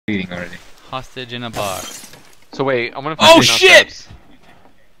bleeding already. Hostage in a box. So wait, I'm gonna find Oh shit!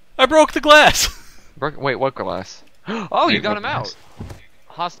 I broke the glass! Wait, what glass? Oh, you got him out!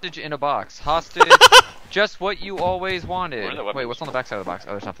 Hostage in a box. Hostage, just what you always wanted. Wait, what's on the back side of the box?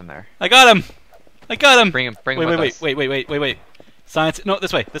 Oh, there's nothing there. I got him! I got him! Bring him with us. Wait. Science, no,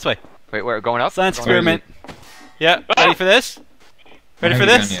 this way. Wait, we're going up? Science experiment. Yeah, ready for this? Ready for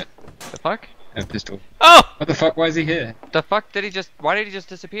this? The fuck? A pistol. Oh! What the fuck? Why is he here? The fuck did he just, why did he just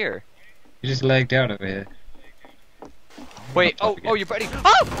disappear? He just lagged out over here. Wait, oh, you're ready.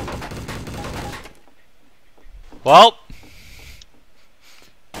 Oh! Well,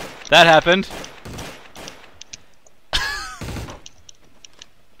 that happened.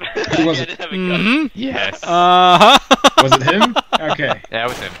 Who was it? Mm-hmm. Yes. Uh-huh. Was it him? Okay. Yeah, it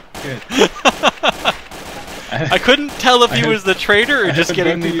was him. Good. I couldn't tell if he was the traitor or just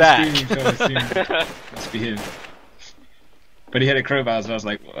getting me back. So I assumed must be him. But he had a crowbar, so I was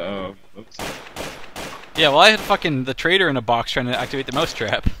like, whoa. Oops. Yeah, well, I had fucking the traitor in a box trying to activate the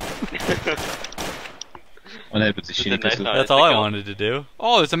mousetrap. Well, that was a shitty pistol. That's all I wanted to do.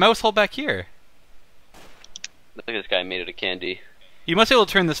 Oh, there's a mouse hole back here. Looks like this guy made it a candy. You must be able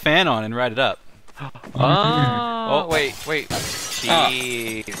to turn this fan on and ride it up. Oh, wait.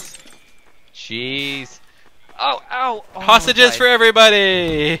 Jeez. Jeez. Oh, ow. Oh, Hostages for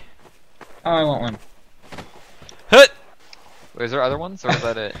everybody! Oh, I want one. Hut! Wait, is there other ones, or is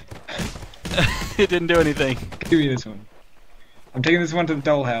that it? It didn't do anything. Give me this one. I'm taking this one to the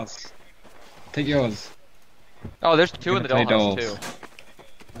dollhouse. Take yours. Oh, there's two in the dollhouse, too.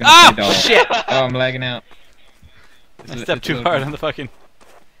 Ah! Shit! Oh, I'm lagging out. I stepped too hard on the fucking...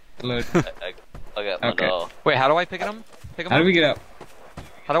 Load. I got my doll. Wait, how do I pick him? How do we get up?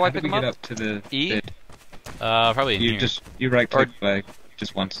 How do I pick him up? How do we get up to the E? bed? Probably in here. You right click flag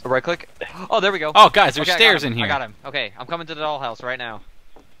just once. Right click? Oh, there we go. Oh, guys, there's Okay, stairs in here. I got him. Okay, I'm coming to the dollhouse right now.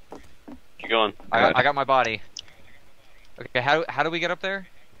 Keep going. I got my body. Okay, how do we get up there?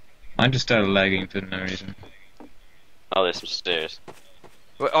 Mine just started lagging for no reason. Oh, there's some stairs.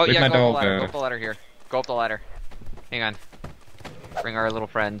 Oh, Where'd yeah, my go doll up the ladder. go? Go up the ladder here. Go up the ladder. Hang on. Bring our little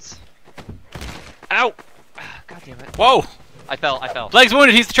friends. Ow! God damn it. Whoa! I fell. Legs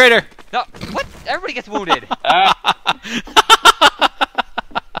wounded, he's the traitor! No, what? Everybody gets wounded.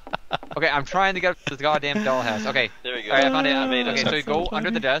 Okay, I'm trying to get up to the goddamn dollhouse. Okay. There we go. Alright, I found it. Okay, so you go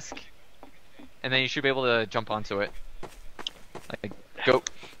under the desk, and then you should be able to jump onto it. Like, go.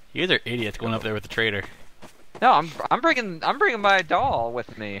 You guys are idiots going up there with the traitor. No, I'm bringing my doll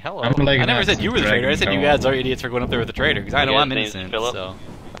with me. Hello. I never said you were the traitor. I said you guys are idiots for going up there with the traitor because I know I'm innocent. So.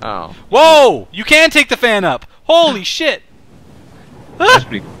 Oh. Whoa! You can take the fan up. Holy shit! That's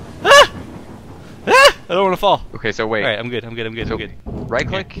pretty cool. I don't want to fall. Okay, so wait. All right, I'm good. So, right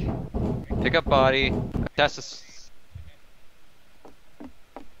click, pick up body, attach this. I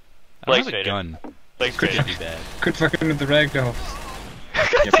don't have a gun. Blake's Could traitor. be bad. Quit fucking with the ragdolls.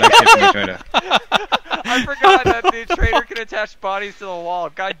 Yeah, Blake's taking the traitor. I forgot that the traitor can attach bodies to the wall.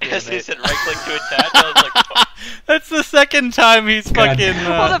 God damn As he it. said right click to attach, I was like, fuck. That's the second time he's God. fucking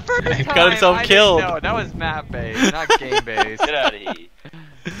Well, the first time, got himself killed. No, that was map based, not game based. Get out of here.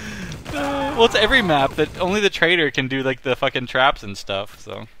 Well, it's every map that only the traitor can do like the fucking traps and stuff.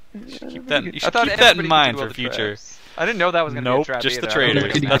 So you should keep that. You should keep that in mind for future. I didn't know that was gonna be a Nope, trap just the either.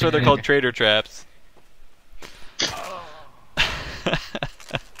 traitors. That's why they're called traitor traps.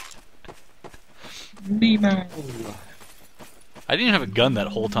 Nemo. I didn't even have a gun that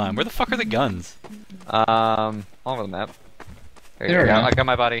whole time. Where the fuck are the guns? All over the map. There you There go. we go. I got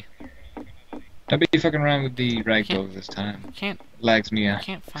my body. Don't be fucking around with the ragdolls this time. I can't. Lags me I out.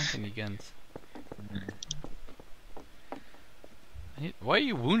 can't find any guns. Why are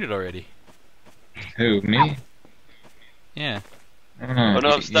you wounded already? Who, me? Yeah. I don't know. Oh no,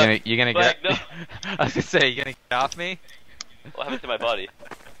 I'm stuck. You gonna Blake, get? no. I was gonna say, you gonna get off me? What happened to my body?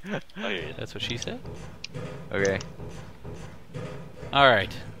 Oh, here it is. That's what she said. Okay. All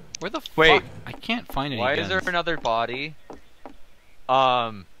right. Where the Wait. fuck? I can't find any Why guns. is there another body?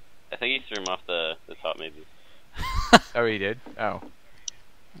 I think he threw him off the top, maybe. Oh, he did. Oh.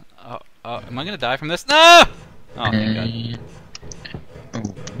 Am I gonna die from this? No! Oh, thank God.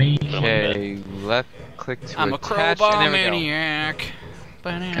 Oh, me. Okay, left click to I'm a attach, crowbar and there we go. maniac.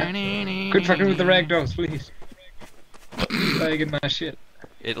 Quit fucking with the ragdolls, please. Lagging my shit.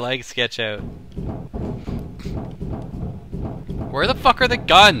 It lags sketch out. Where the fuck are the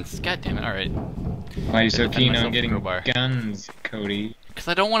guns? God damn it! All right. Why are you so Defend keen myself on with getting crowbar. guns, Cody? Because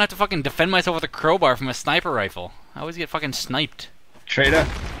I don't want to have to fucking defend myself with a crowbar from a sniper rifle. I always get fucking sniped. Traitor?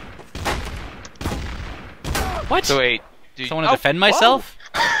 What? So wait, do So I want to defend myself?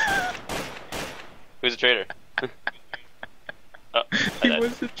 Who's a traitor? Oh, He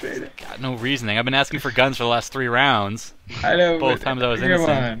was the traitor. God, no reasoning. I've been asking for guns for the last 3 rounds. I know. Both times I was come innocent.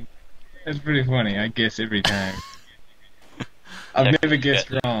 On. That's pretty funny. I guess every time. I've never guessed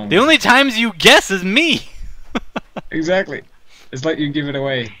wrong. The only times you guess is me. Exactly. It's like you give it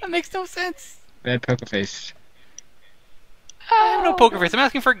away. That makes no sense. Bad poker face. I have no poker face. I'm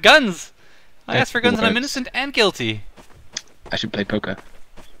asking for guns. I That's asked for guns and I'm worse. innocent and guilty. I should play poker.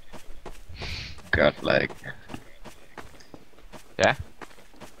 God, lag. Yeah?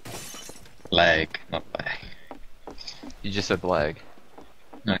 Lag, not lag. You just said lag.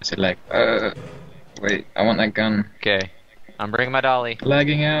 No, I said lag. Wait, I want that gun. Okay. I'm bringing my dolly.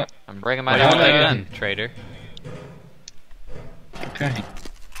 Lagging out. I'm bringing my Why do you want dolly. that gun, traitor? Okay.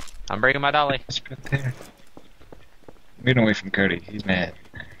 I'm bringing my dolly. Let's put it there. Get away from Cody. He's mad.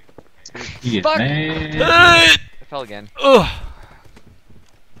 He is Fuck! mad. I fell again. Ugh.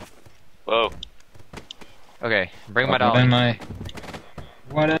 Whoa. Okay, bring my What dolly. am I?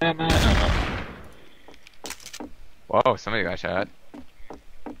 What am I? Whoa, somebody got shot.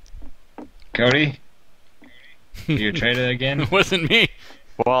 Cody? You a traitor again? It wasn't me.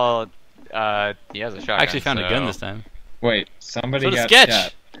 Well, he has a shotgun. I actually found a gun this time. Wait, somebody So did got Sketch.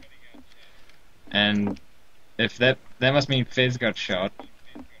 shot. And if that must mean Fizz got shot.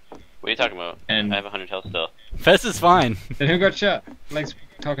 What are you talking about? And I have 100 health still. Fez is fine. then who got shot? Blake's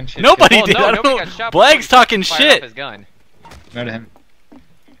talking shit. Nobody Well, did. no, I don't nobody know. got shot. Blag's before he talking fired shit. off his gun. Murder him.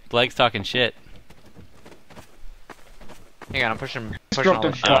 Blag's talking shit. Hang on, I'm pushing Just all dropped a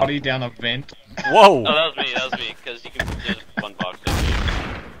this shit. body down a vent. Whoa. Oh, that was me, because you can there's one box.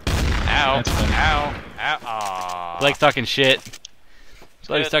 Ow, That's funny. ow, ow, aw. Blag's talking shit.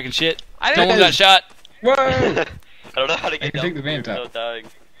 Blag's Good. talking shit. I Someone didn't got shot. Whoa! I don't know how to I get can down. take the vent You're up. dying.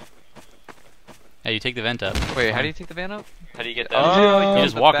 Hey, you take the vent up. Wait, how do you take the van up? How do you get down? Oh, You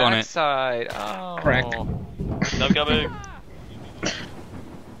just walk on it. Side. Oh. Crack. I'm coming.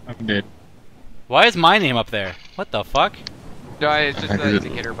 I'm dead. Why is my name up there? What the fuck? No, it's just the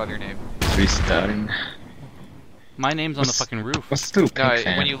indicator above your name. It's restarting. My name's on the What's- fucking roof. What's still No, pink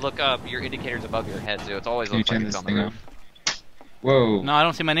fan? when you look up, your indicator's above your head, so it's always Can you looks like turn it's this on the thing roof. off? Whoa! No, I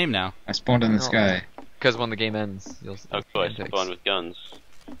don't see my name now. I spawned in the No. sky. Because when the game ends, you'll see Oh, cool. I antics. spawned with guns.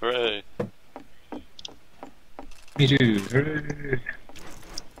 Hooray. Me too. Hooray.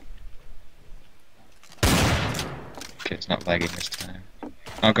 Okay, it's not lagging this time.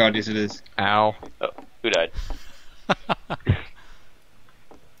 Oh god, yes it is. Ow. Oh, who died?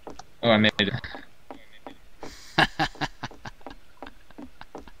 Oh, I made it.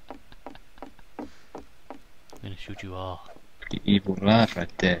 I'm gonna shoot you all. Pretty evil laugh right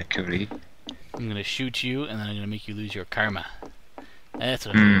there, Cody. I'm gonna shoot you, and then I'm gonna make you lose your karma. That's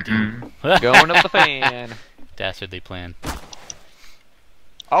what I'm gonna do. Going up the fan. Dastardly plan.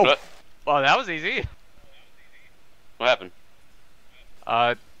 Oh. What? Well, that was easy. What happened?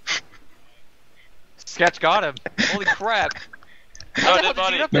 Sketch got him. Holy crap. How the hell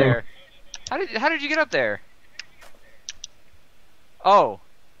did you get up No. there? How did you get up there? Oh.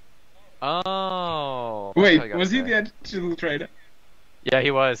 Oh. That's how Wait, you got was up he there. the actual traitor? Yeah,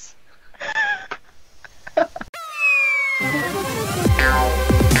 he was.